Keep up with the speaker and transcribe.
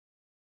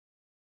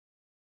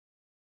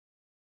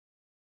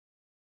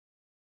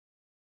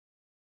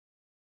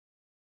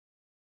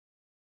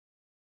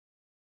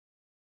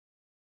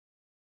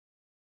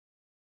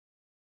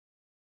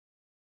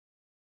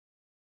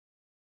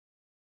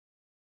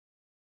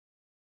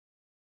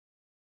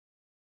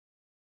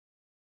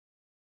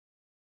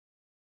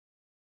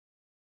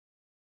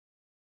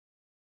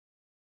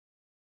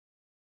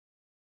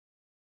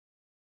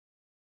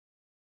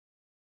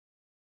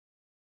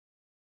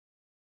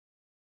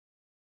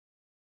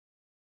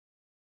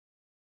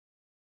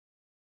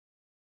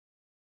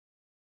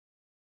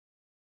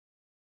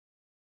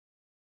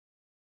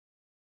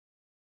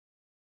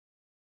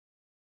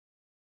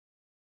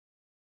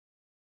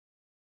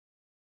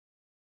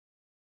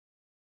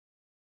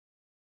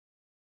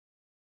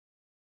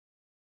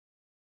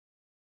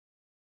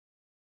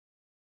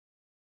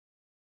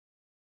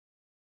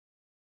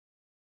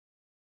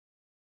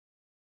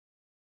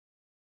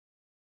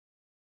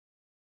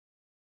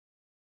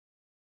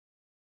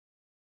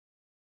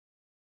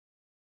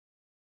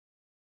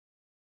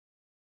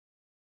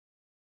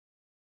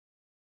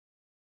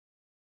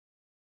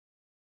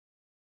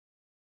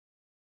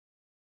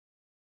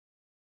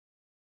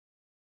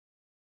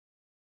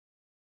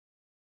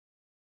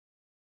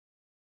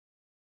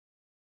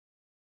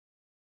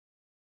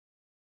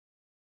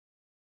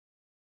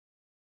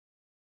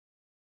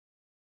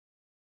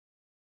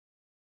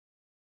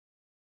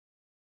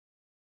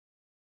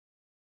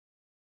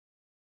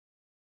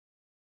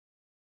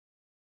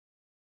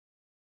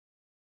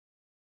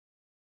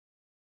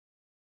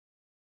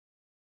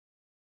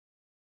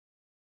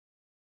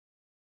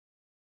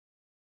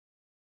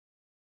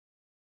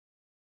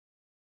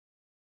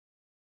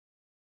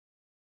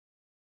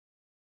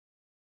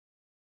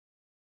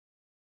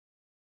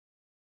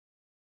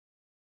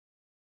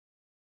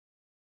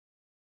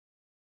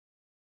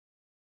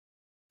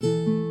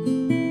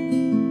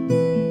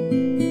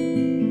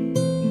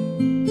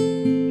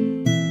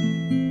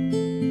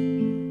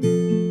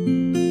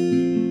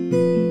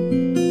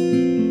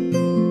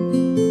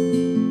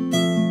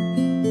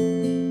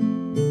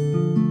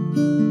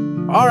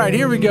right,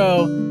 here we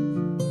go.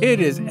 It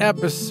is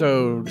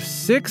episode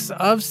 6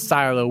 of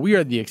Silo. We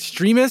are the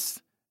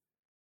Extremists.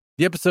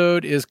 The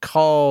episode is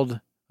called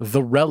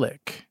The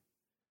Relic.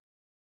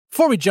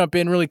 Before we jump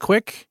in really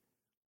quick,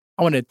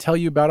 I want to tell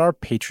you about our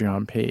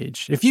Patreon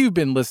page. If you've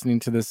been listening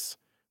to this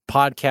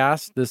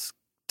podcast, this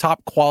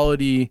top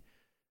quality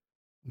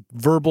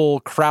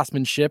verbal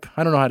craftsmanship,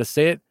 I don't know how to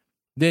say it,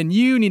 then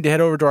you need to head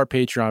over to our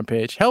Patreon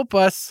page. Help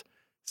us,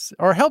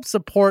 or help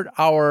support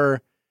our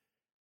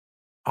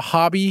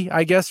hobby,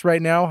 I guess,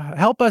 right now.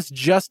 Help us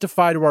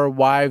justify to our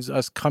wives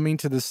us coming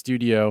to the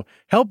studio.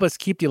 Help us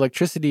keep the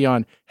electricity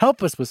on.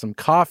 Help us with some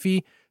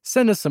coffee.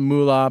 Send us some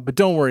moolah. But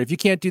don't worry, if you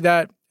can't do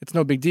that, it's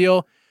no big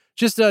deal.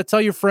 Just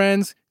tell your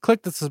friends,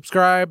 click the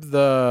subscribe,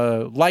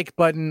 the like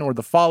button, or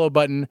the follow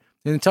button,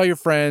 and tell your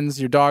friends,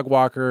 your dog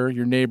walker,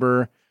 your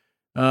neighbor,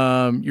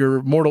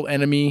 your mortal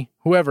enemy,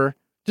 whoever.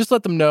 Just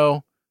let them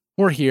know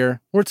we're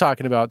here. We're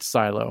talking about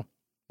Silo.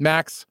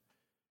 Max,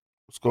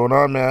 what's going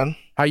on, man?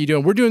 How you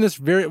doing? We're doing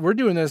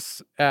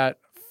this at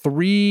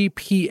 3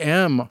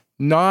 p.m.,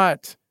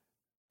 not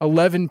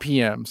 11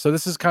 p.m. So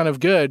this is kind of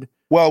good.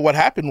 Well, what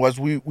happened was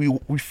we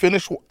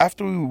finished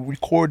after we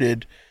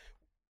recorded,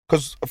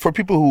 because for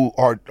people who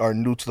are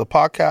new to the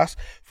podcast,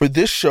 for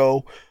this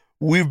show,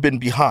 we've been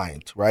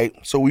behind, right?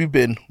 So we've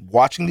been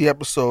watching the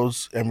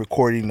episodes and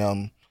recording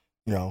them,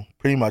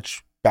 pretty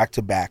much back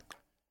to back.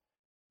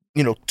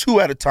 2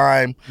 at a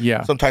time,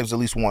 sometimes at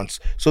least once.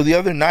 So the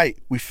other night,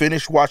 we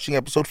finished watching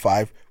episode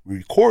 5, we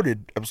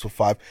recorded episode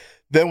 5,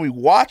 then we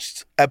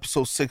watched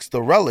episode 6,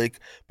 The Relic,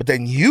 but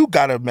then you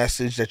got a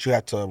message that you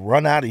had to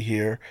run out of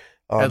here,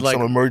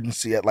 some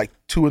emergency at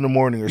 2 in the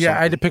morning or something. Yeah,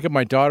 I had to pick up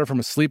my daughter from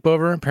a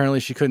sleepover. Apparently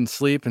she couldn't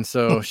sleep, and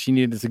so she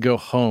needed to go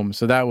home.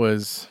 So that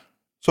was...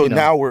 So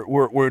now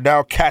we're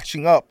now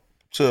catching up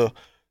to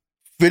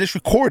finish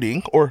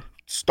recording or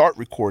start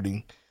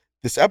recording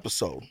this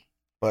episode.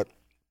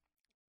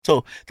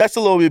 So that's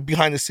a little bit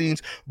behind the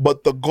scenes,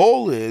 but the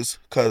goal is,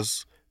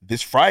 because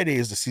this Friday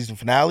is the season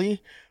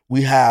finale,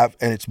 and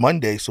it's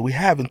Monday, so we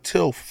have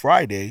until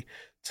Friday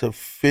to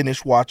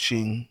finish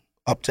watching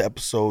up to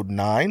episode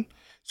 9.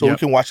 So we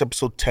can watch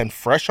episode 10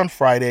 fresh on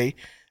Friday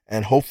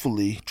and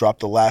hopefully drop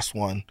the last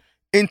one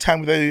in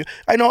time with everything.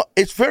 I know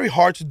it's very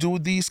hard to do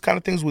these kind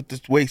of things with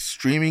the way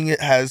streaming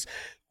it has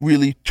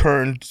really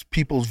turned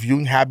people's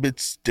viewing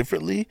habits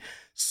differently.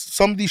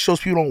 Some of these shows,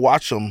 people don't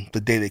watch them the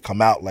day they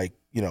come out,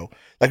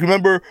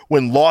 remember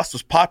when Lost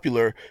was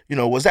popular,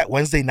 was that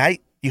Wednesday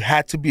night? You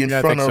had to be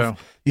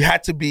you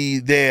had to be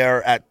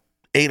there at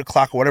 8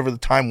 o'clock or whatever the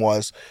time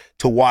was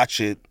to watch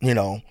it,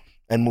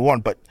 and move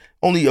on. But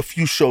only a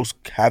few shows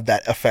have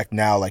that effect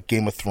now, like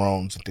Game of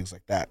Thrones and things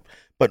like that.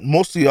 But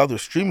most of the other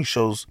streaming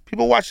shows,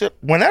 people watch it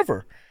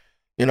whenever.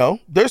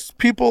 There's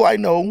people I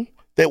know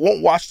that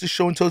won't watch the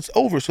show until it's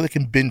over so they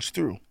can binge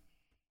through.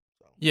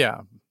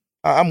 Yeah.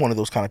 I'm one of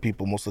those kind of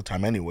people most of the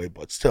time anyway,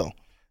 but still.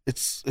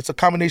 It's a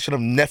combination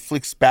of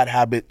Netflix bad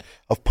habit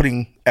of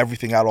putting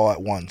everything out all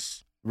at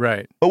once.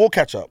 Right. But we'll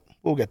catch up.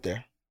 We'll get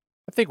there.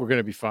 I think we're going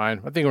to be fine.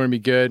 I think we're going to be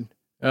good.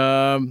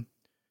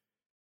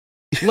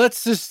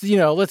 Let's just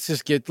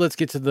get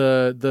to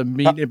the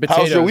meat and potatoes.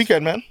 How's your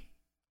weekend, man?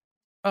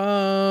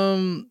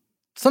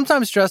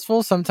 Sometimes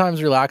stressful,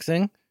 sometimes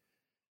relaxing.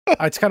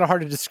 It's kind of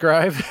hard to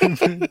describe.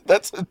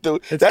 That's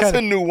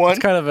a new one. It's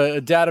kind of a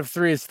dad of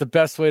 3. It's the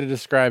best way to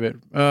describe it.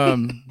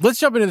 Let's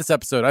jump into this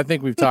episode. I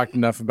think we've talked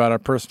enough about our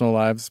personal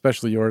lives,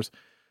 especially yours.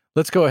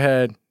 Let's go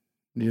ahead.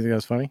 Do you think that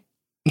was funny?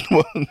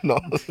 No.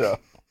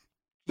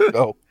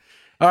 All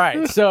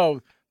right.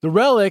 So The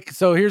Relic.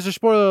 So here's a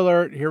spoiler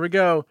alert. Here we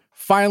go.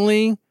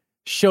 Finally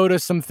showed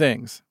us some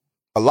things.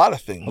 A lot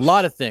of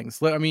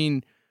things. I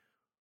mean,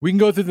 we can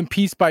go through them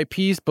piece by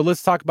piece, but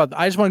let's talk about.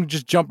 I just want to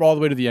just jump all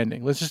the way to the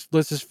ending. Let's just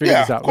figure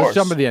this out. Let's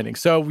jump to the ending.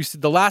 So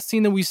the last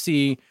scene that we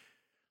see,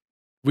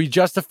 we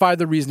justify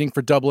the reasoning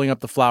for doubling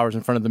up the flowers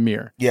in front of the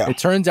mirror. Yeah. It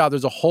turns out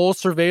there's a whole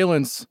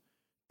advanced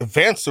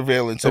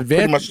surveillance of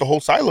pretty much the whole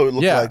silo. It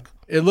looked like.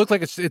 It looked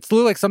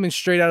like something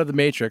straight out of the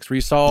Matrix, where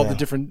you saw all the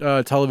different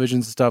televisions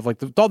and stuff,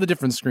 all the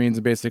different screens,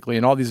 basically,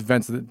 and all these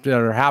events that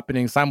are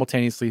happening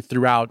simultaneously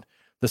throughout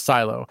the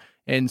silo.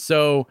 And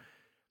so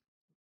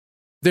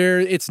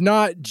it's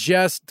not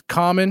just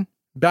Common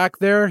back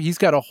there. He's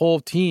got a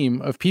whole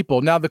team of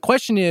people. Now the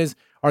question is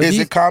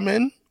it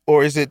Common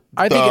or is it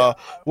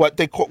what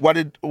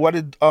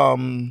did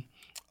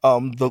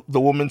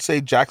the woman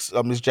say,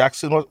 Jackson, Ms.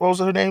 Jackson, what was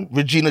her name?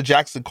 Regina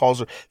Jackson calls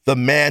her the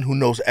man who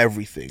knows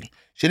everything.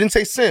 She didn't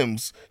say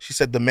Sims. She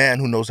said the man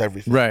who knows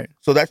everything. Right.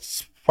 So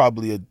that's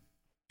probably a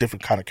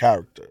different kind of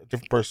character, a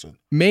different person.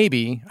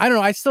 Maybe. I don't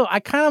know. I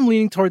kind of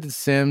leaning toward the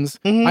Sims.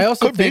 Mm-hmm. I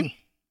also think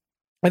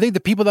the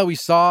people that we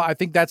saw, I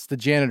think that's the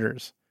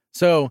janitors.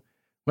 So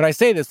when I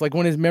say this,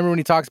 remember when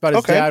he talks about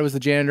his dad was the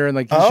janitor, and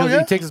he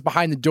takes us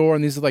behind the door,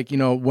 and these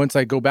are once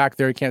I go back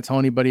there, I can't tell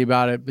anybody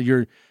about it. But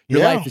your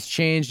life has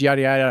changed,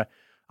 yada yada.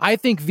 I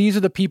think these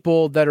are the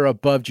people that are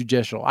above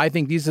judicial. I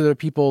think these are the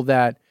people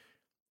that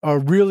are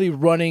really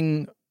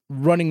running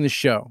the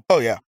show. Oh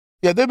yeah.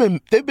 Yeah,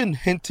 they've been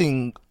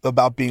hinting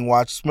about being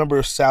watched.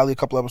 Remember, Sally a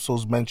couple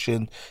episodes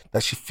mentioned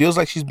that she feels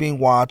like she's being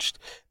watched,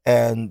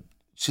 and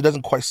she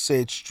doesn't quite say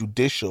it's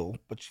judicial,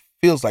 but she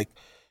feels like,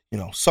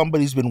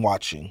 somebody's been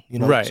watching.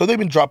 Right. So they've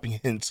been dropping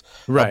hints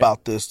Right.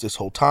 about this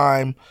whole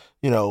time.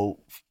 But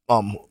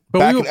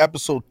back in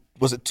episode,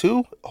 was it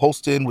 2,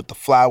 Holston with the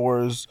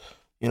flowers.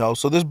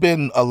 So there's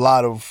been a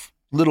lot of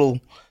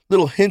little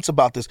hints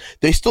about this.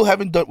 They still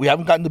we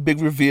haven't gotten the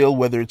big reveal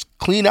whether it's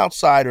clean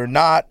outside or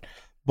not.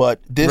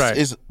 But this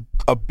is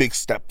a big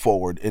step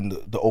forward in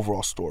the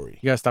overall story.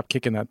 You gotta stop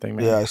kicking that thing,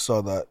 man. Yeah, I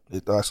saw that.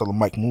 I saw the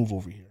mic move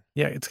over here.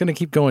 Yeah, it's gonna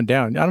keep going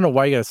down. I don't know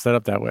why you gotta set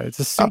up that way. It's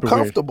just super I'm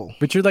comfortable. weird.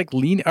 But you're like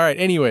leaning. All right,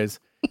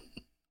 anyways.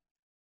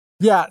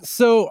 Yeah,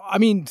 so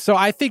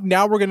I think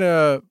now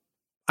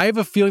I have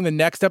a feeling the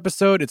next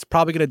episode, it's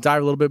probably gonna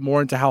dive a little bit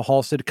more into how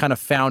Halstead kind of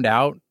found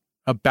out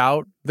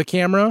about the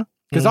camera.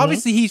 Because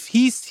obviously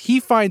he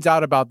finds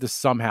out about this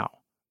somehow,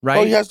 right?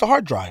 Oh, he has the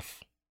hard drive.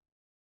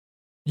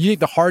 You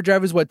think the hard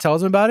drive is what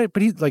tells him about it?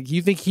 But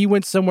you think he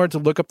went somewhere to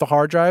look up the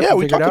hard drive? Yeah,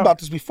 we talked about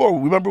this before.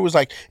 Remember,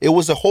 it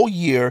was a whole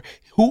year.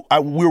 We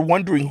were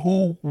wondering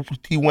who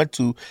he went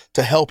to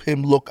help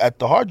him look at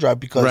the hard drive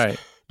because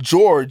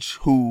George,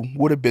 who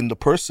would have been the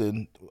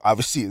person,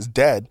 obviously is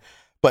dead.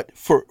 But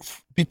for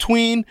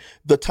between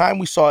the time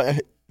we saw,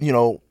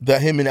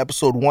 that him in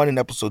episode 1 and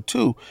episode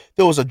 2,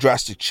 there was a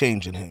drastic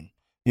change in him.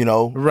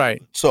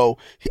 Right. So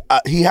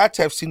he had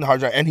to have seen the hard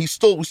drive, and we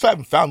still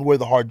haven't found where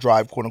the hard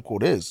drive, quote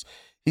unquote, is.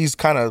 He's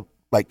kind of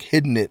like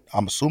hidden it.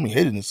 I'm assuming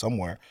hidden it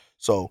somewhere.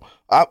 So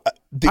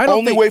the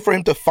only way for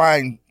him to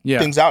find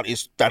things out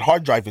is that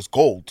hard drive is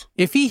gold.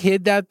 If he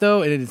hid that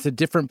though, and it's a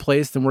different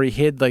place than where he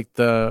hid like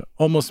the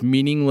almost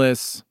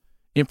meaningless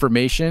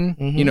information,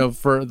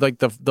 for like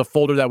the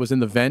folder that was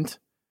in the vent.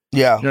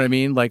 Yeah. You know what I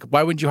mean? Like,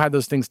 why wouldn't you have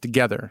those things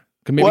together?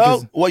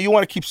 Well, you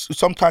want to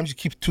sometimes you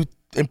keep two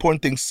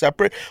important things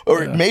separate,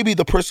 or maybe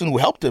the person who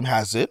helped him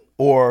has it,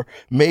 or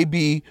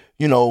maybe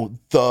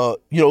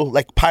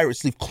like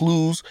pirates leave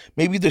clues.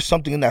 Maybe there's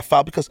something in that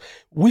file because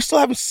we still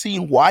haven't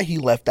seen why he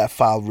left that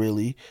file.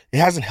 Really, it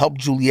hasn't helped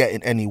Juliet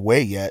in any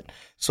way yet.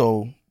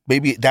 So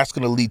maybe that's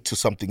going to lead to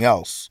something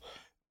else.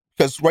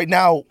 Because right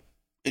now,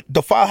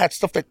 the file had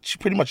stuff that she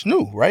pretty much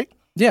knew, right?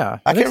 Yeah,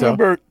 I can't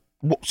remember.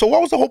 So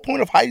what was the whole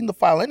point of hiding the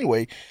file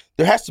anyway?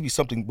 There has to be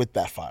something with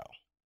that file.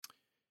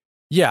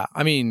 Yeah,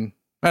 I mean,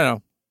 I don't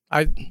know.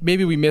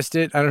 Maybe we missed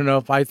it. I don't know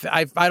if I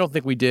don't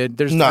think we did.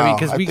 Because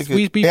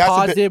we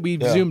paused it, we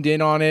zoomed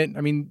in on it.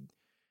 I mean,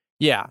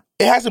 yeah,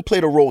 it hasn't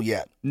played a role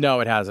yet.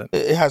 No, it hasn't.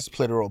 It hasn't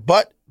played a role.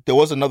 But there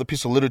was another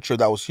piece of literature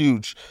that was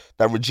huge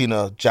that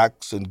Regina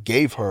Jackson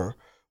gave her,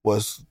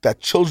 was that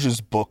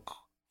children's book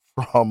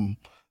from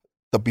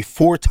the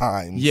before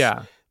times.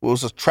 Yeah, it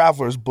was a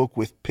traveler's book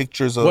with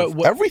pictures of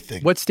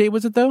everything. What state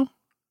was it though?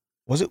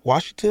 Was it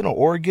Washington or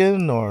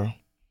Oregon or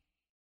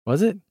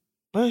was it?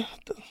 I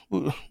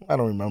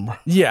don't remember.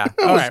 Yeah.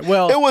 All right.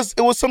 Well, it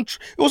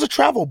was a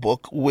travel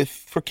book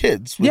for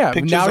kids. With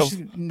now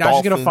she's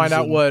gonna find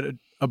out what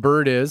a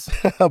bird is.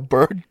 A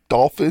bird,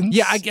 dolphins.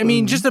 Yeah. I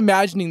mean, just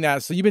imagining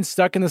that. So you've been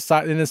stuck in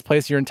this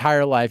place your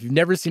entire life. You've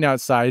never seen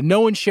outside.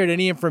 No one shared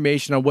any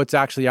information on what's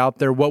actually out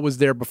there. What was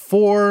there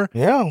before?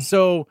 Yeah.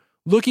 So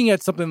looking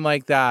at something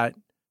like that,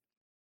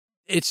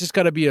 it's just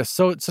got to be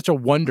such a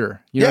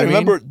wonder. You know what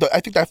remember, I mean? I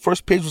think that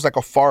first page was like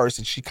a forest,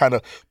 and she kind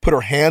of put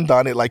her hand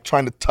on it, like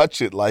trying to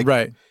touch it, like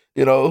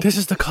This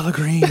is the color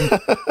green.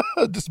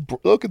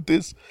 Look at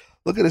this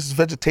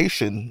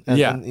vegetation.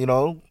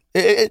 And,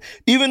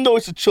 even though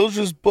it's a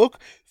children's book,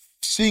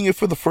 seeing it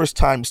for the first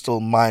time is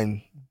still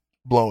mind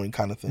blowing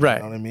kind of thing. Right.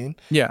 You know what I mean?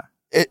 Yeah.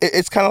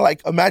 It's kind of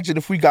like, imagine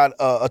if we got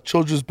a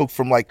children's book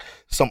from like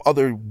some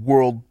other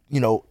world,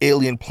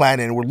 alien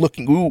planet, and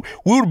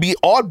we would be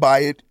awed by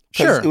it.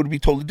 Sure, it would be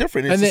totally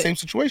different. It's the same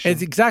situation.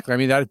 It's exactly. I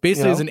mean, that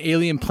basically is an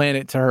alien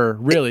planet to her,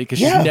 really, because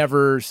she's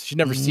never seen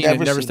it,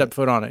 never stepped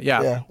foot on it.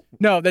 Yeah.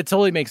 No, that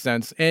totally makes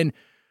sense. And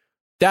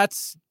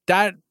that's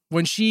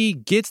when she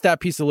gets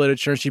that piece of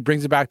literature and she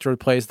brings it back to her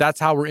place. That's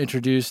how we're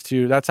introduced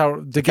to. That's how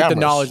to get the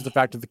knowledge of the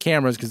fact of the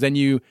cameras, because then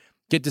you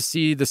get to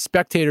see the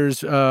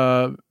spectator's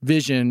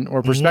vision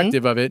or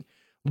perspective of it,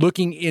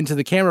 looking into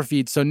the camera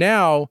feed. So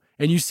now,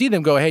 and you see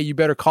them go, hey, you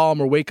better call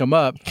them or wake them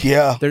up.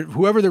 Yeah.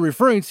 Whoever they're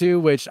referring to,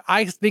 which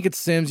I think it's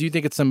Sims, you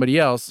think it's somebody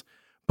else.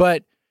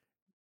 But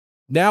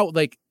now,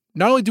 like,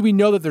 not only do we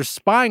know that they're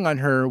spying on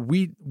her,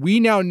 we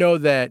now know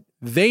that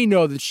they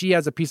know that she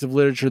has a piece of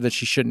literature that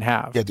she shouldn't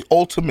have. Yeah, the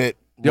ultimate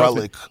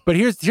relic. But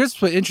here's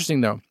what's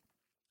interesting, though.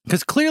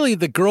 Because clearly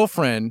the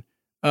girlfriend,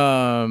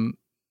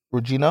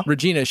 Regina,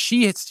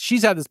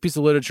 she's had this piece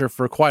of literature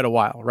for quite a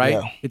while, right?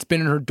 Yeah. It's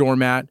been in her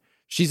doormat.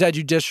 She's had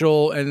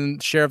judicial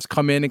and sheriffs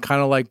come in and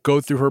kind of like go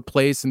through her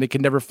place, and they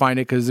could never find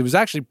it because it was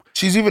actually...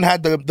 She's even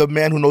had the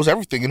man who knows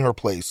everything in her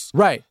place.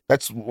 Right.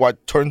 That's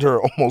what turned her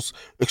almost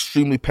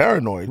extremely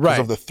paranoid because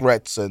of the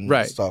threats and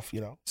stuff,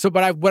 So,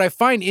 but what I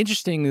find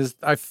interesting is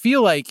I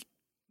feel like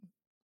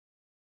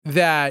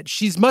that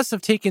she must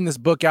have taken this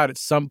book out at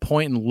some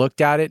point and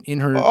looked at it in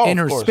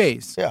her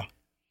space. Yeah.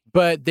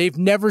 But they've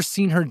never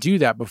seen her do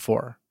that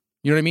before.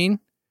 You know what I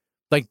mean?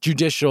 like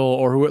judicial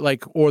or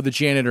or the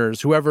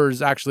janitors,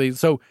 whoever's actually.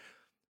 So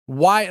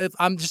why?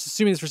 I'm just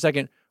assuming this for a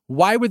second.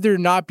 Why would there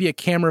not be a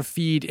camera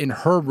feed in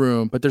her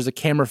room, but there's a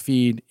camera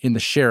feed in the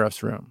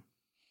sheriff's room?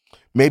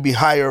 Maybe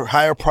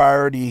higher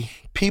priority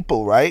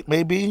people, right?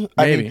 Maybe.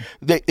 I mean,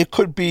 it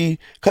could be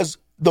because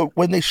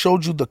when they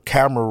showed you the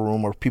camera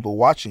room or people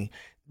watching,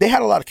 they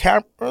had a lot of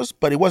cameras,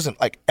 but it wasn't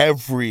like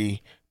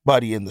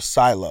everybody in the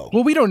silo.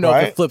 Well, we don't know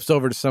if it flips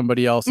over to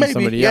somebody else and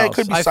somebody else. Yeah, it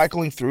could be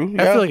cycling through.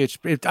 I feel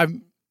like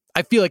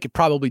I feel like it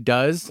probably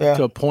does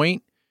to a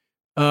point.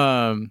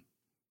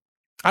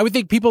 I would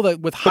think people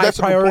that with high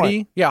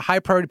priority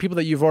people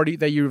that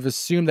you've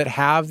assumed that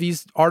have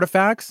these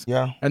artifacts,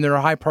 and they're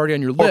a high priority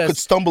on your list, or could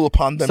stumble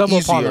upon them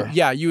easier.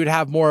 Yeah, you would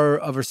have more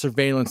of a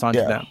surveillance onto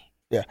them.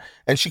 Yeah,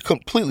 and she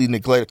completely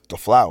neglected the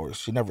flowers.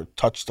 She never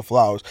touched the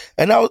flowers.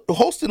 And now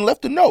Holston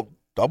left a note: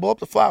 double up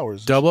the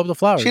flowers. Double up the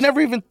flowers. She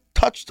never even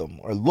touched them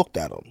or looked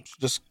at them. She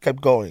just kept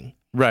going.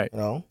 Right. You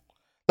know,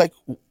 like.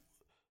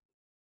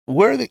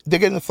 Where they're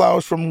getting the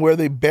flowers from, where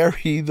they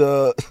bury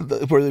where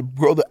they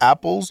grow the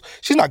apples.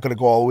 She's not going to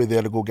go all the way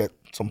there to go get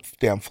some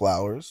damn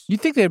flowers. You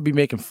think they'd be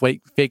making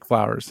fake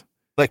flowers,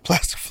 like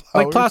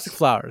plastic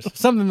flowers,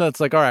 something that's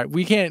like, all right,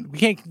 we can't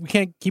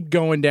keep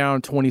going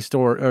down 20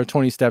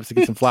 steps to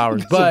get some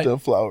flowers, but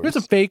here's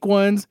some fake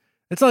ones.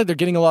 It's not like they're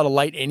getting a lot of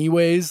light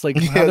anyways. Like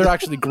how they're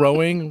actually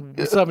growing.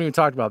 We still haven't even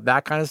talked about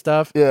that kind of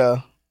stuff.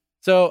 Yeah.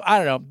 So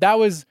I don't know. That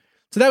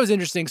was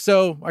interesting.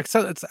 So I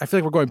feel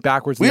like we're going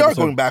backwards. We are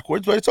going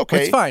backwards, but it's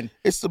okay. It's fine.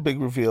 It's the big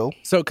reveal.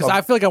 So because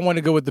I feel like I want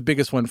to go with the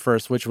biggest one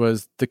first, which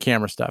was the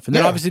camera stuff. And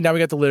then obviously now we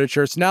got the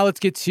literature. So now let's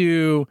get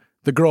to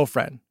the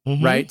girlfriend,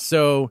 right?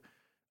 So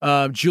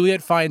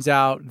Juliet finds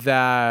out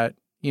that,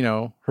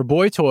 her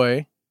boy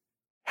toy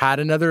had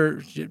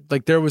another,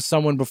 like there was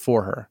someone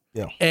before her.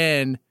 Yeah.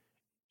 And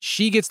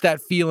she gets that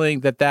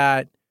feeling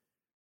that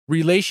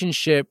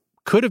relationship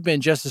could have been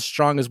just as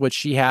strong as what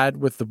she had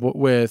with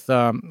what's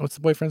the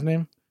boyfriend's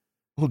name?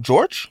 Who,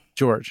 George?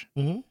 George.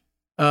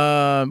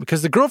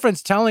 Because the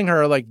girlfriend's telling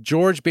her like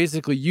George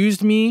basically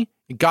used me,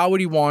 got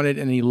what he wanted,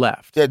 and he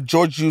left. Yeah,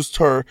 George used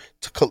her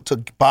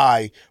to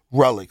buy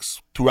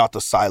relics throughout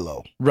the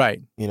silo.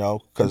 Right.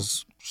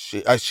 Because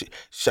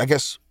I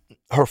guess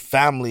her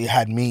family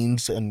had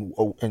means and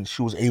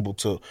she was able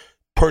to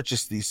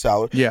purchase these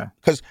salads. Yeah.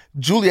 Because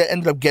Julia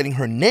ended up getting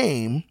her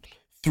name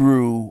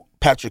through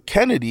Patrick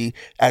Kennedy,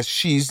 as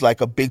she's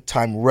like a big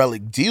time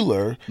relic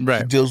dealer.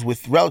 Right. She deals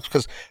with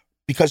relics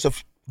because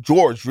of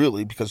George,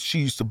 really, because she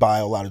used to buy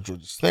a lot of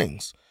George's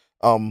things.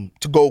 To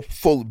go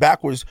fully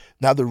backwards,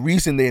 now the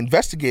reason they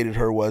investigated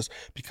her was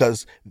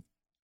because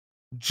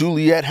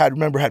Juliet had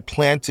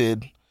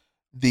planted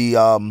the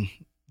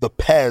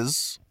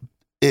Pez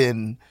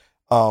in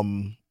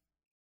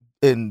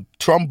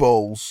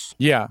Trumbo's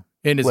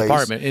in his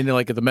apartment, in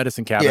like the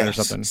medicine cabinet or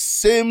something.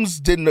 Sims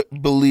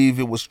didn't believe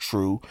it was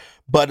true,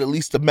 but at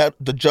least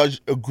the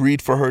judge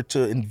agreed for her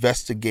to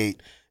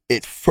investigate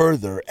it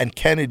further, and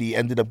Kennedy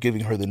ended up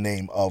giving her the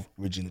name of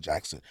Regina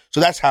Jackson. So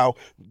that's how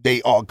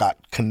they all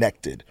got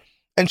connected.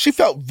 And she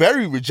felt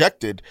very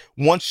rejected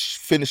once she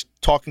finished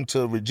talking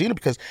to Regina,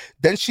 because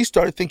then she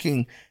started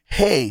thinking,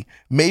 hey,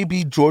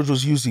 maybe George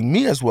was using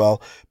me as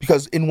well.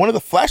 Because in one of the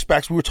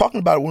flashbacks, we were talking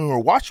about it when we were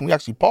watching, we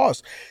actually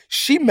paused.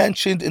 She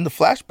mentioned in the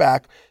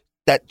flashback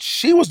that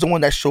she was the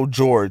one that showed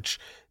George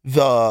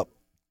that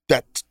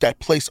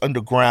place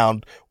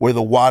underground where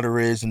the water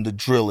is and the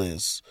drill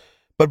is.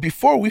 But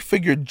before, we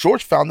figured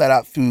George found that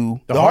out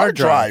through the hard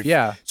drive.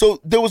 Yeah. So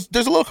there's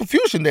a little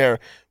confusion there.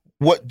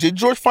 What did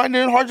George find it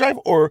in hard drive,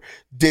 or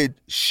did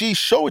she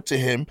show it to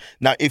him?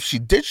 Now, if she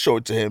did show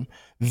it to him,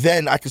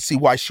 then I could see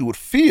why she would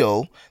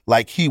feel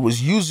like he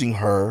was using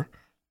her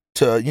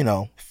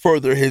to,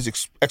 further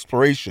his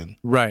exploration.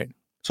 Right.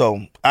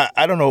 So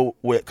I don't know,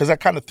 because that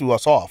kind of threw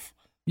us off.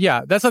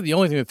 Yeah, that's not the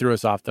only thing that threw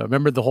us off, though.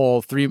 Remember the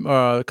whole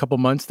couple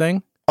months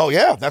thing? Oh,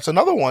 yeah, that's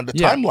another one, the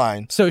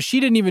timeline. So she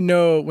didn't even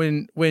know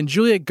when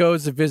Juliet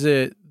goes to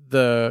visit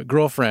the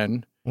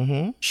girlfriend,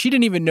 she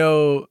didn't even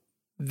know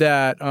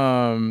that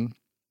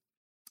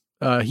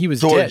he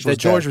was dead, that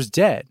George was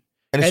dead.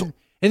 And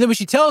then when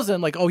she tells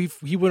him, like, oh,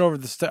 he went over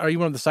he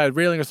went on the side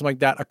railing or something like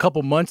that a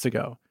couple months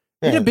ago.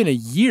 It'd have been a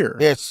year.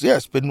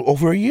 It's been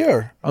over a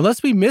year.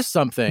 Unless we missed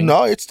something.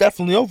 No, it's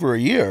definitely over a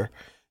year,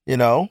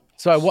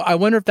 So I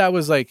wonder if that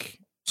was like...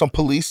 some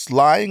police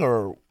lying,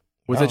 or...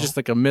 Was it just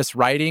like a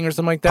miswriting or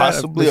something like that?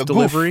 Possibly a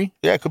delivery? Goof.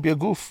 Yeah, it could be a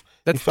goof.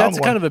 That's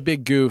kind of a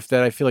big goof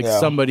that I feel like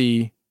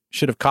somebody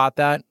should have caught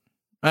that.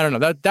 I don't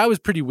know. That was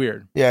pretty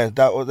weird. Yeah,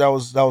 that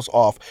was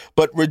off.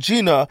 But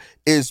Regina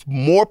is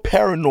more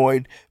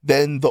paranoid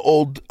than the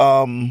old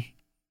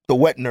the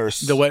wet nurse.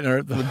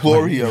 The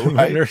Gloria,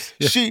 right? Nurse,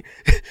 yeah. She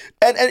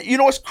and you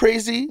know what's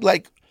crazy?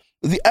 Like,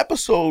 the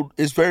episode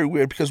is very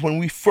weird because when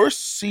we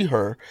first see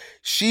her,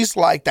 she's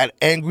like that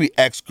angry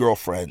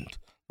ex-girlfriend,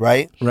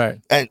 right?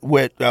 Right. And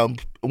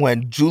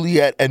when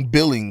Juliet and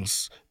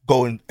Billings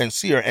go and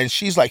see her, and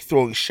she's like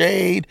throwing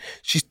shade,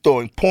 she's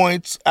throwing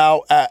points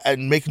out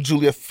and making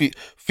Juliet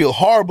feel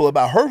horrible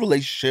about her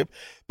relationship.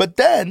 But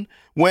then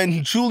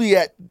when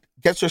Juliet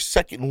gets her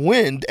second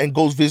wind and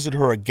goes visit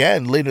her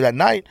again later that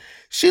night,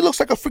 she looks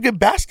like a freaking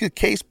basket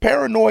case,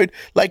 paranoid,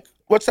 like,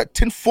 what's that,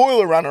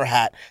 tinfoil around her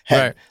head.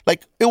 Right.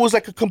 Like, it was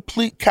like a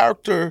complete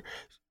character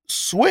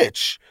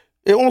switch.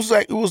 It was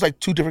like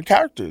two different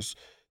characters.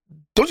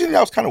 Don't you think that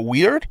was kind of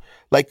weird?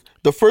 Like,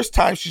 the first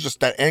time she's just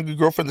that angry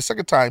girlfriend, the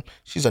second time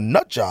she's a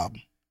nut job.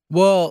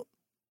 Well,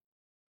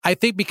 I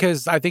think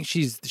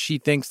she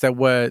thinks that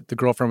what the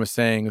girlfriend was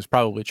saying was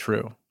probably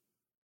true.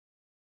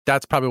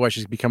 That's probably why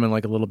she's becoming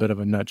like a little bit of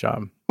a nut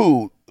job.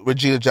 Who?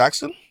 Regina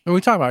Jackson? What are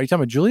we talking about? Are you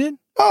talking about Julian?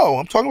 No,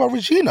 I'm talking about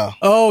Regina.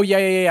 Oh,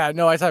 yeah.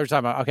 No, I thought you were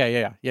talking about.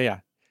 Okay, yeah.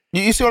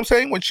 You see what I'm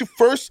saying? We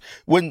first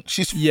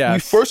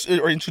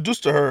are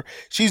introduced to her,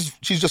 she's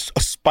just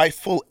a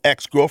spiteful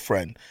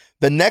ex-girlfriend.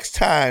 The next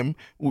time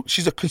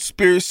she's a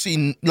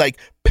conspiracy, like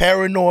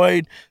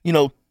paranoid,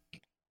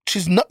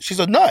 she's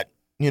a nut,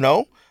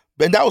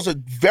 and that was a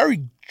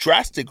very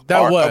drastic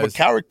arc of a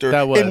character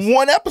in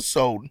one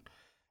episode.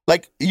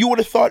 Like, you would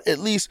have thought at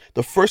least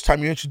the first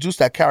time you introduced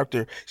that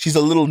character, she's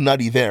a little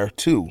nutty there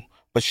too,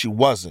 but she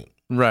wasn't.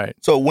 Right.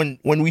 So when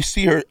we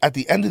see her at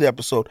the end of the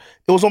episode,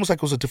 it was almost like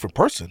it was a different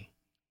person.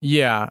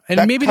 Yeah, and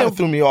that maybe that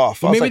threw me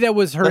off. Maybe that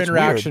was her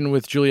interaction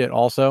with Juliet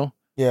also.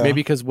 Yeah.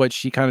 Maybe because what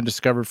she kind of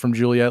discovered from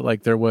Juliet,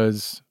 like there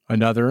was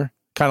another,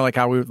 kind of like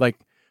how we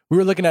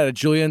were looking at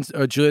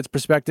Juliet's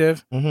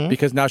perspective,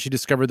 because now she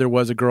discovered there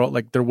was a girl,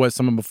 like there was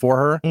someone before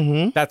her.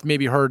 Mm-hmm. That's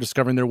maybe her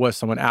discovering there was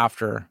someone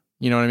after.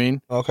 You know what I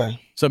mean? Okay.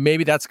 So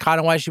maybe that's kind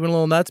of why she went a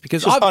little nuts,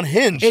 because she's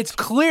unhinged. It's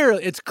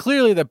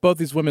clearly that both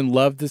these women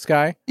loved this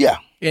guy. Yeah.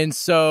 And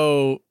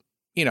so,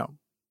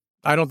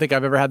 I don't think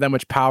I've ever had that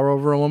much power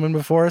over a woman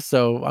before.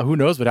 So who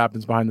knows what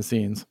happens behind the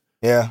scenes?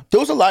 Yeah. There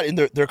was a lot in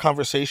their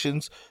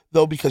conversations,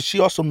 though, because she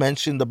also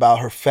mentioned about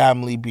her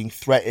family being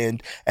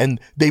threatened, and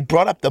they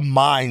brought up the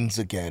mines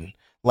again,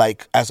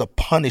 like as a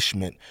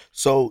punishment.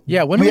 So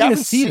yeah, when are we going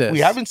to see this? We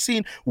haven't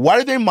seen, what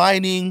are they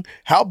mining?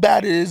 How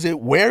bad is it?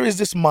 Where is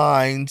this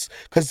mines?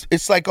 Because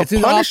it's like a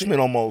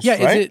punishment almost, right?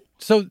 Is it,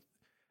 so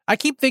I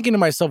keep thinking to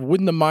myself,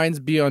 wouldn't the mines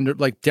be under,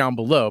 like, down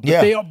below?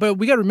 But but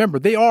we got to remember,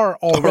 they are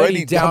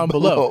already down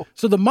below.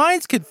 So the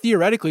mines could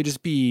theoretically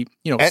just be,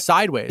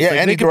 sideways. Yeah, like,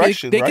 any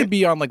direction, they could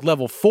be on like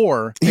level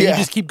 4, and you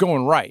just keep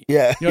going right.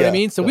 Yeah, you know what I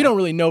mean? So we don't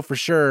really know for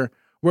sure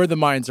where the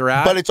mines are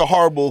at. But it's a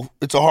horrible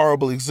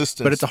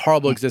existence. But it's a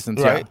horrible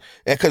existence, right?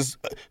 Because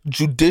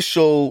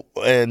judicial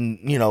and,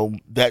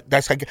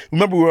 that's like,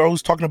 remember we were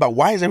always talking about,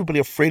 why is everybody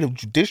afraid of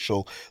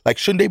judicial? Like,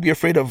 shouldn't they be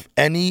afraid of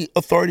any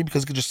authority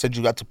because it could just said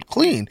you got to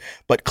clean?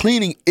 But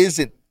cleaning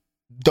isn't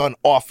done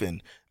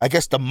often. I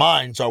guess the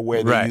mines are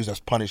where they use as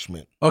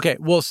punishment. Okay,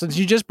 well, since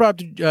you just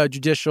brought up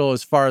judicial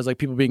as far as like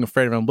people being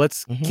afraid of them,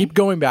 let's keep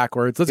going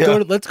backwards. Let's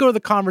go to the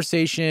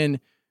conversation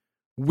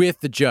with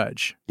the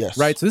judge. Yes.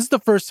 Right? So this is the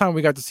first time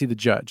we got to see the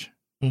judge,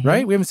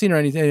 right? We haven't seen her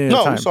any time.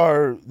 No, we saw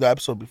her the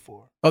episode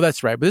before. Oh,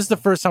 that's right. But this is the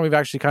first time we've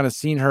actually kind of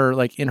seen her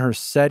like in her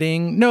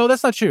setting. No,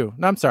 that's not true.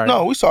 No, I'm sorry.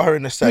 No, we saw her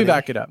in the setting.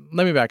 Let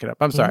me back it up.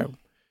 I'm sorry.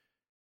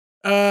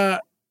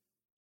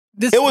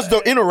 It was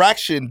the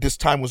interaction this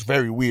time was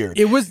very weird.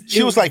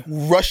 She was like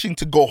rushing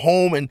to go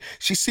home, and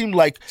she seemed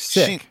like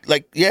sick.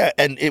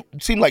 And it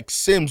seemed like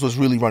Sims was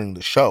really running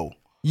the show.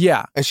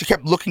 Yeah. And she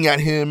kept looking at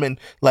him, and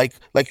like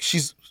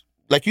she's,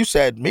 like you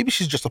said, maybe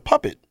she's just a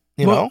puppet,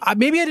 know?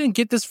 Maybe I didn't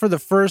get this for the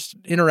first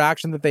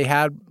interaction that they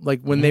had,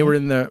 like when they were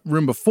in the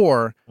room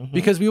before,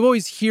 because we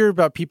always hear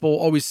about people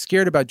always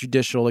scared about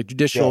judicial,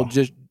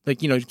 just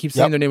keep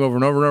saying their name over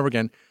and over and over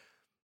again.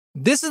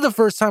 This is the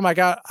first time I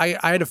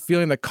had a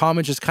feeling that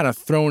Common just kind of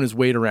throwing his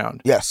weight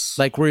around. Yes.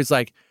 Like, where he's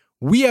like,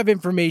 we have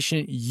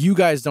information you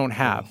guys don't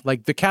have.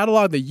 Like, the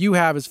catalog that you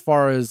have as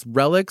far as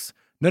relics,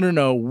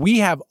 no, we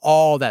have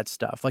all that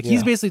stuff. Like,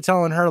 he's basically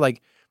telling her,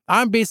 like,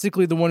 I'm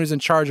basically the one who's in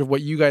charge of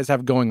what you guys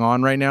have going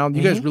on right now.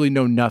 You guys really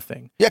know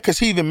nothing. Yeah, because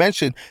he even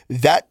mentioned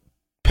that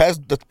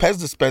the Pez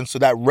dispenser,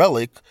 that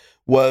relic,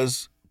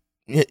 was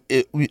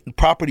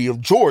property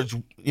of George,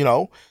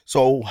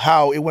 So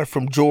how it went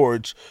from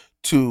George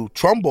to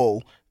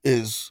Trumbull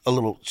is a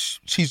little.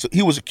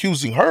 He was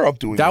accusing her of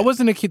doing that. That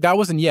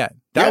wasn't yet.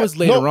 That was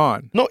later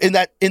on. No, in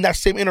that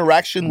same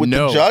interaction with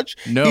the judge,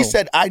 he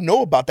said, "I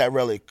know about that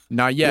relic."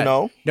 Not yet.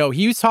 No,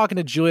 he was talking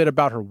to Juliet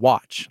about her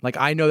watch. Like,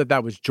 I know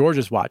that was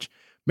George's watch.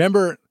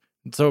 Remember?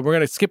 So we're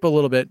gonna skip a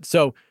little bit.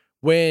 So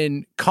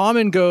when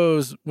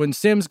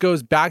Sims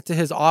goes back to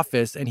his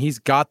office and he's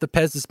got the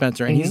Pez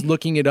dispenser and he's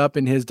looking it up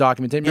in his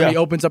documentation. Remember, he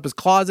opens up his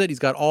closet. He's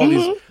got all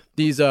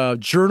these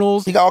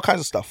journals. He got all kinds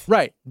of stuff.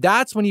 Right.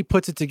 That's when he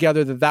puts it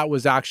together that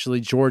was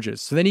actually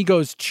George's. So then he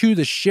goes to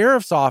the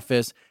sheriff's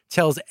office,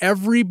 tells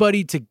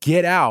everybody to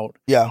get out.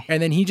 Yeah.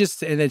 And then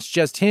it's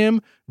just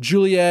him,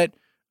 Juliet,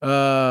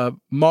 Billings.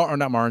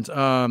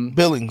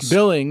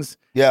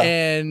 Yeah.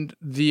 And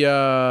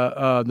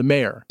the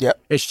mayor. Yeah.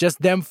 It's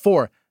just them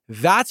four.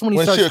 That's when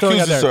he starts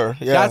throwing out there.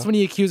 Yeah. That's when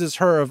he accuses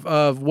her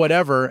of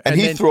whatever. And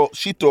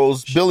she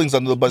throws Billings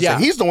under the bus. Yeah.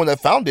 He's the one that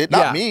found it,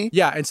 not me.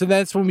 Yeah. And so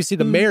that's when we see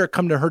the mayor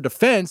come to her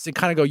defense and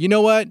kind of go, you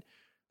know what?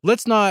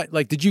 Let's not,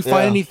 like, did you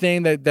find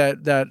anything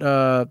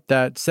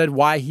that said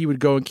why he would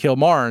go and kill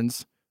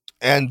Marnes?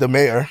 and the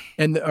mayor.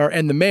 And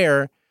the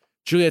mayor,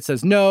 Juliet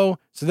says no.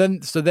 So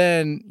then,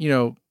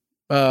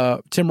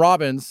 Tim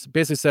Robbins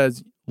basically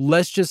says,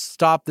 let's just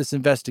stop this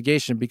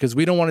investigation because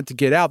we don't want it to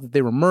get out that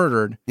they were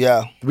murdered.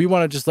 Yeah. We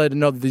want to just let it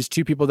know that these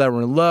two people that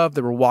were in love,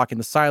 that were walking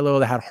the silo,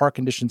 that had heart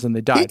conditions and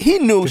they died. He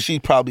knew she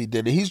probably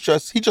did it. He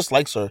just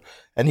likes her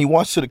and he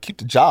wants her to keep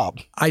the job.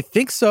 I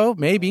think so.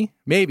 Maybe.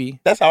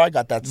 That's how I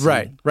got that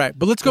scene. Right.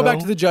 But let's go back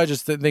to the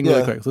judges thing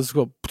really quick. Let's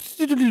go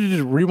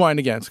rewind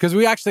again because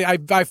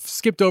I've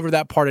skipped over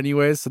that part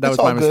anyways. So that was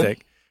my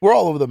mistake. We're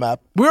all over the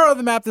map. We're all over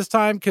the map this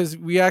time because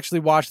we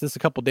actually watched this a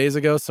couple days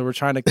ago. So we're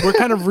kind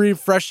of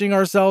refreshing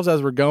ourselves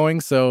as we're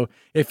going. So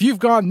if you've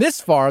gone this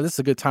far, this is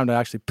a good time to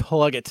actually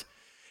plug it.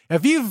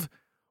 If you've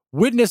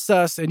witnessed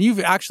us and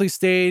you've actually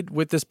stayed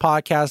with this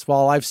podcast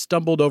while I've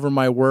stumbled over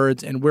my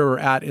words and where we're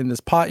at in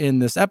this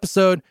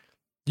episode,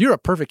 you're a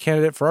perfect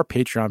candidate for our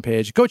Patreon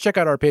page. Go check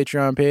out our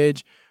Patreon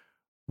page.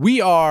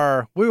 Who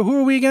are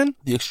we again?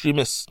 The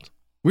Extremists.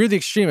 We're the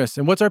Extremists.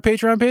 And what's our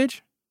Patreon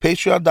page?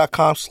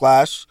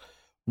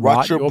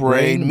 Patreon.com/Rot Your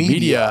Brain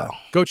Media.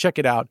 Go check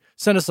it out.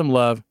 Send us some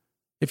love.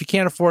 If you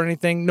can't afford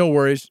anything, no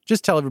worries.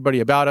 Just tell everybody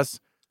about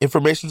us.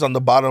 Information's on the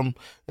bottom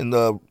in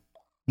the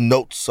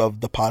notes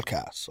of the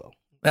podcast. So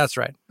that's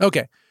right.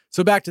 Okay.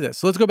 So back to this.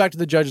 So let's go back to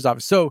the judge's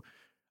office. So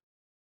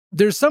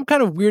there's some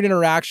kind of weird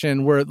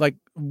interaction where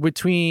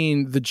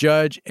between the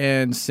judge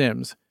and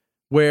Sims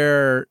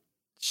where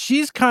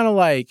she's kind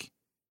of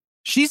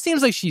she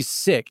seems like she's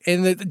sick.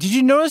 And did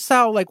you notice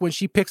how when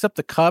she picks up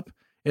the cup,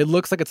 it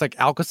looks like it's like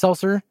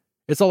Alka-Seltzer?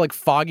 It's all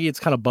foggy. It's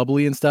kind of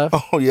bubbly and stuff.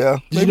 Oh, yeah.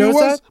 Did you notice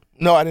that?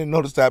 No, I didn't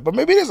notice that. But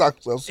maybe it is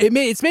Alka-Seltzer.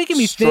 It's making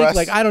me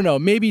think, I don't know.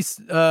 Maybe,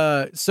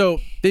 so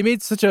they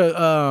made such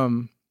a,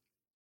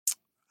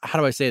 how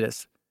do I say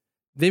this?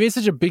 They made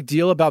such a big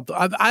deal about,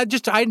 I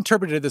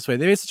interpreted it this way.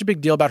 They made such a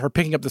big deal about her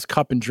picking up this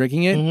cup and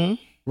drinking it.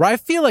 Where I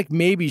feel like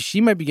maybe she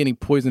might be getting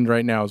poisoned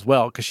right now as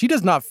well. Because she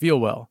does not feel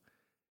well.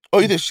 Oh,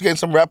 you think she's getting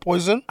some rat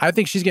poison? I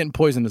think she's getting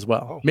poisoned as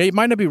well. Oh. It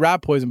might not be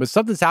rat poison, but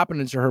something's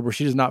happening to her where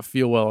she does not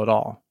feel well at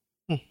all.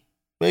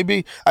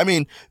 Maybe. I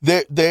mean,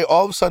 they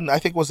all of a sudden, I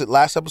think, was it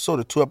last episode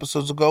or 2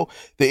 episodes ago,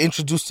 they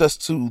introduced us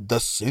to the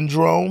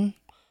syndrome,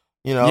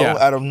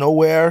 out of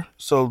nowhere.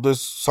 So there's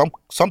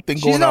something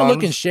going on. She's not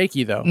looking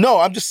shaky, though.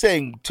 No, I'm just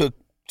saying to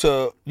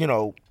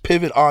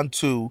pivot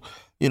onto,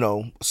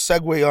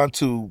 segue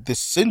onto this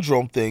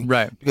syndrome thing.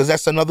 Right. Because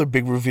that's another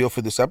big reveal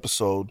for this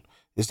episode.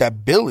 Is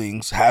that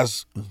Billings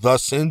has the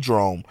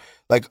syndrome.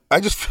 I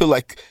just feel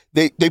like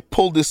they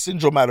pulled this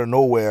syndrome out of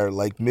nowhere,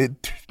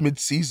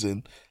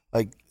 mid-season.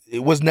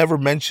 It was never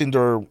mentioned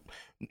or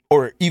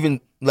even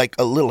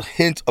a little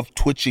hint of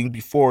twitching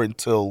before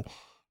until,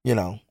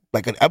 an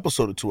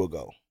episode or 2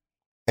 ago.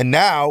 And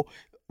now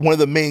one of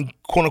the main,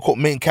 quote-unquote,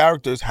 main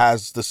characters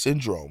has the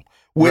syndrome,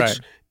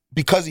 which,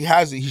 because he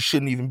has it, he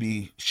shouldn't even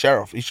be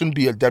sheriff. He shouldn't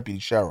be a deputy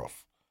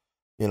sheriff,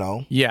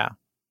 Yeah.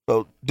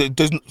 So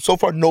there's so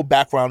far no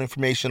background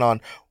information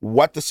on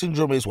what the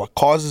syndrome is, what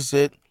causes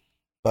it.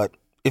 But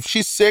if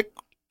she's sick,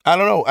 I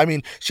don't know. I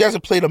mean, she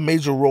hasn't played a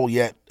major role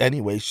yet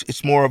anyway.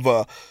 It's more of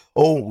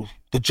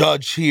the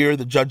judge here,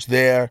 the judge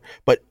there.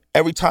 But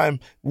every time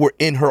we're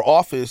in her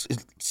office,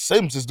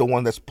 Sims is the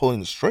one that's pulling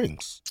the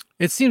strings.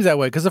 It seems that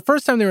way. Because the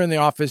first time they were in the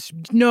office,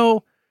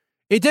 no,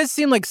 it does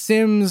seem like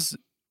Sims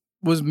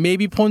was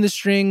maybe pulling the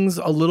strings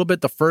a little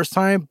bit the first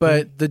time,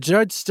 but the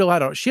judge still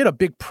had a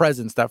big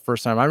presence that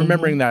first time. I'm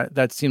remembering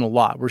that scene a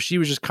lot, where she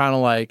was just kind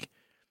of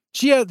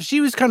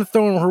she was kind of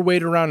throwing her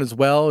weight around as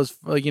well as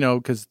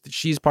because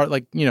she's part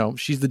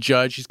she's the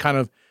judge. She's kind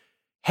of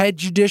head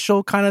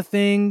judicial kind of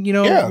thing,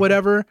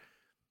 whatever.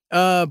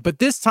 But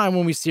this time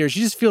when we see her, she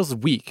just feels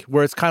weak,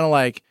 where it's kind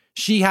of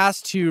she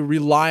has to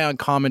rely on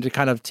Common to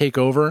kind of take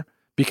over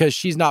because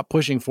she's not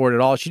pushing for it at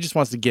all. She just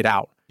wants to get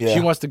out. Yeah. She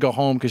wants to go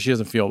home because she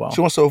doesn't feel well. She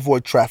wants to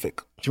avoid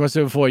traffic. She wants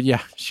to avoid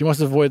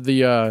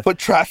the foot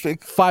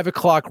traffic. 5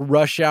 o'clock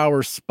rush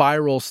hour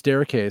spiral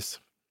staircase.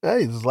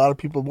 Hey, there's a lot of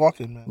people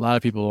walking, man. A lot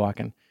of people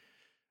walking.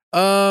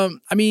 I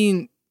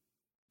mean,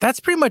 that's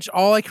pretty much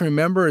all I can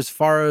remember as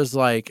far as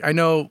I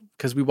know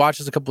because we watched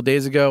this a couple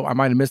days ago. I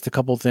might have missed a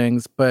couple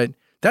things, but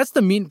that's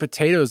the meat and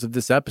potatoes of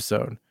this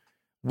episode.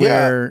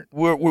 Where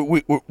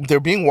we're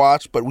they're being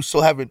watched, but we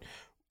still haven't.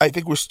 I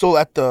think we're still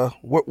at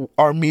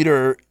our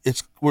meter.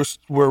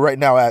 We're right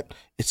now at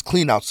it's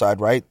clean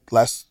outside, right?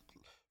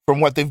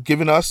 From what they've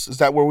given us, is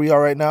that where we are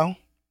right now?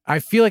 I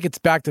feel like it's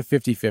back to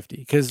 50-50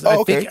 because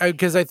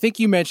I think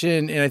you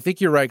mentioned, and I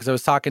think you're right because I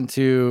was talking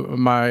to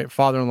my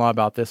father-in-law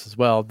about this as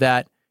well,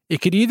 that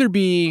it could either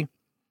be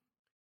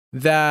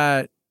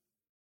that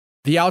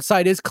the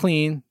outside is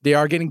clean, they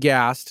are getting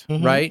gassed,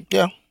 right?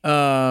 Yeah.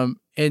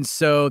 And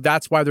so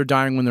that's why they're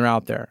dying when they're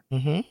out there.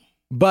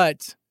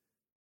 But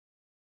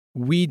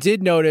we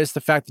did notice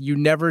the fact that you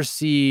never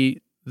see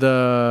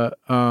their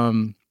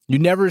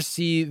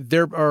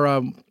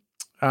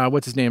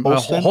what's his name?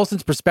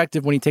 Holston's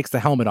perspective when he takes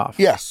the helmet off.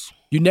 Yes.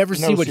 You never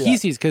see what he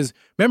sees because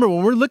remember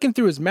when we're looking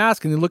through his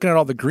mask and looking at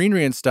all the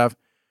greenery and stuff,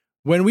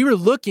 when we were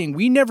looking,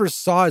 we never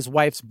saw his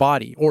wife's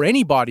body or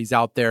anybody's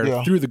out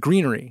there through the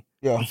greenery,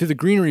 through the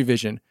greenery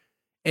vision.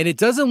 And it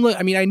doesn't look,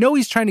 I mean, I know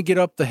he's trying to get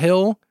up the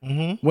hill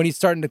Mm-hmm. when he's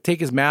starting to take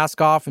his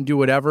mask off and do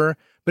whatever,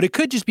 but it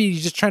could just be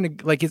he's just trying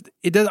to, like,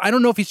 it does. I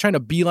don't know if he's trying to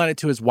beeline it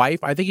to his wife.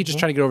 I think he's just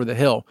trying to get over the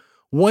hill.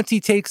 Once he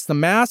takes the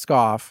mask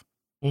off,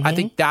 I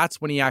think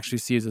that's when he actually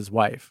sees his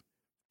wife.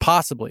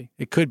 Possibly.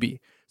 It could be.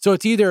 So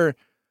it's either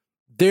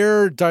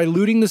they're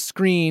diluting the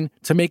screen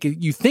to make it,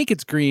 you think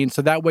it's green,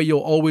 so that way you'll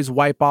always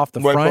wipe off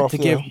the front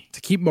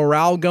to keep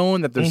morale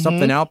going, that there's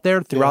something out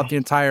there throughout the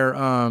entire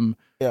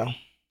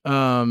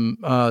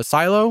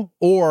silo,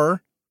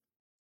 or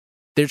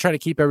they're trying to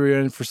keep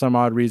everyone in for some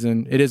odd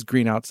reason. It is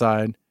green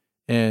outside,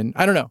 and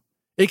I don't know.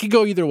 It could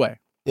go either way.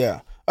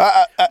 Yeah.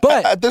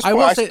 But at this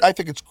point, I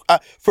think it's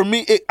for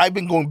me. I've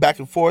been going back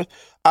and forth.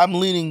 I'm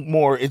leaning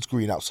more. It's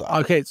green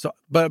outside. Okay, so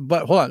but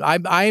hold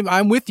on.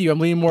 I'm with you. I'm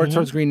leaning more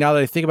towards green now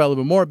that I think about it a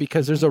little bit more,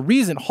 because there's a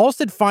reason.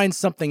 Halstead finds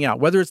something out,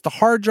 whether it's the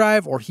hard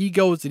drive or he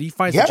goes and he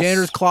finds the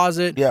janitor's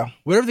closet. Yeah.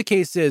 Whatever the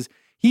case is,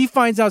 he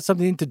finds out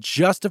something to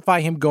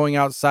justify him going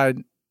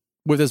outside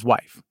with his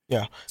wife.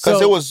 Yeah,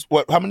 because it was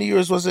how many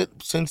years was it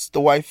since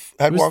the wife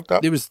had walked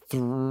up? It was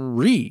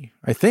 3,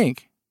 I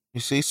think. You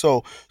see,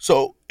 so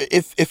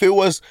if it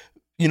was,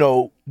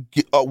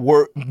 a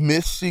word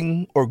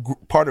missing or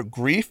part of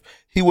grief,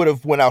 he would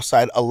have went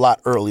outside a lot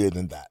earlier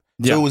than that.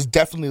 So it was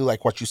definitely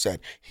like what you said.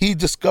 He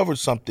discovered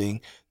something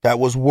that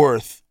was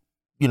worth,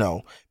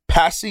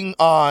 passing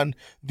on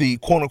the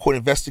quote unquote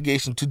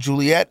investigation to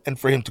Juliet and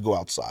for him to go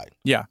outside.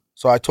 Yeah.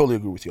 So I totally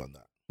agree with you on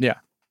that. Yeah.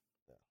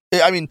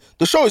 I mean,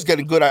 the show is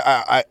getting good.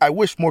 I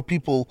wish more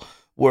people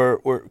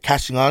were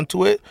catching on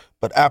to it,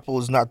 but Apple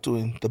is not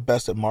doing the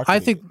best at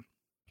marketing.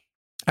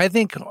 I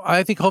think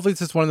hopefully it's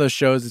just one of those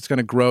shows that's going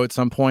to grow at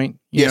some point.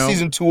 You know?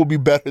 Season 2 will be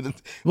better than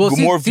more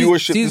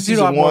viewership than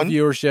season 1. More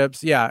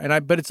viewerships, yeah.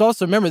 But it's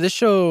also, remember, this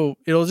show,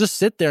 it'll just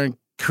sit there and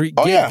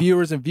get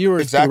viewers and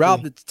viewers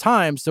throughout the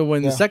time. So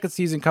when the second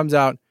season comes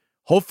out,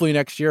 hopefully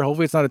next year,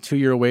 hopefully it's not a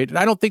 2-year wait.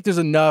 I don't think there's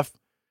enough,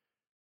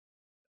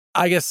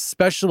 I guess,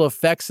 special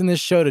effects in this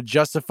show to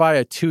justify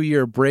a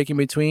 2-year break in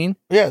between.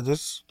 Yeah,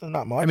 there's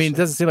not much. I mean, it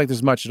doesn't seem like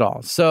there's much at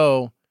all.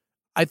 So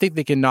I think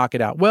they can knock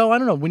it out. Well, I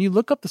don't know. When you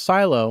look up the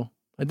silo,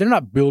 they're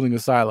not building a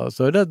silo,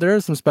 so there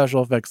is some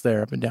special effects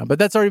there up and down, but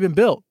that's already been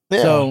built.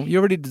 Yeah. So you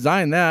already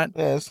designed that.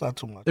 Yeah, it's not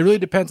too much. It really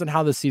depends on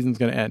how the season's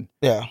going to end.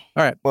 Yeah.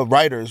 All right. Well,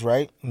 writers,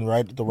 right?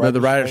 The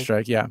writer's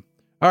strike, yeah.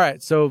 All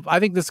right, so I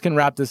think this can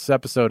wrap this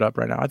episode up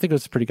right now. I think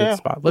it's a pretty good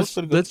spot. Let's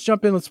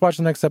jump in. Let's watch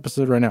the next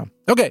episode right now.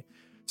 Okay,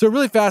 so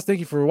really fast, thank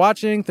you for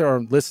watching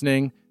or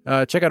listening.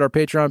 Check out our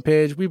Patreon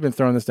page. We've been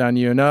throwing this down to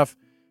you enough.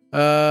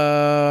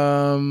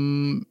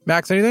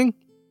 Max, anything?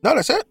 No,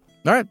 that's it.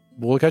 All right,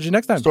 we'll catch you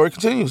next time. Story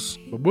continues.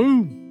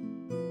 Boom.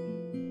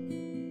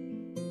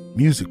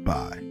 Music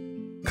by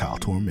Kyle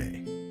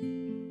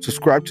Torme.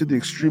 Subscribe to The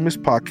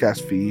Extremist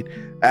podcast feed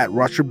at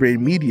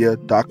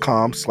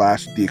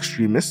rotyourbrainmedia.com/The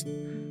Extremist.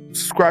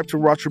 Subscribe to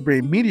Rot Your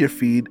Brain Media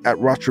feed at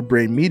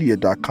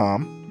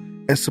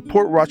rotyourbrainmedia.com and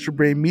support Rot Your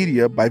Brain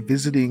Media by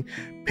visiting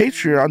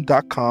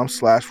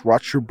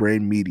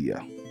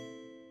patreon.com/rotyourbrainmedia.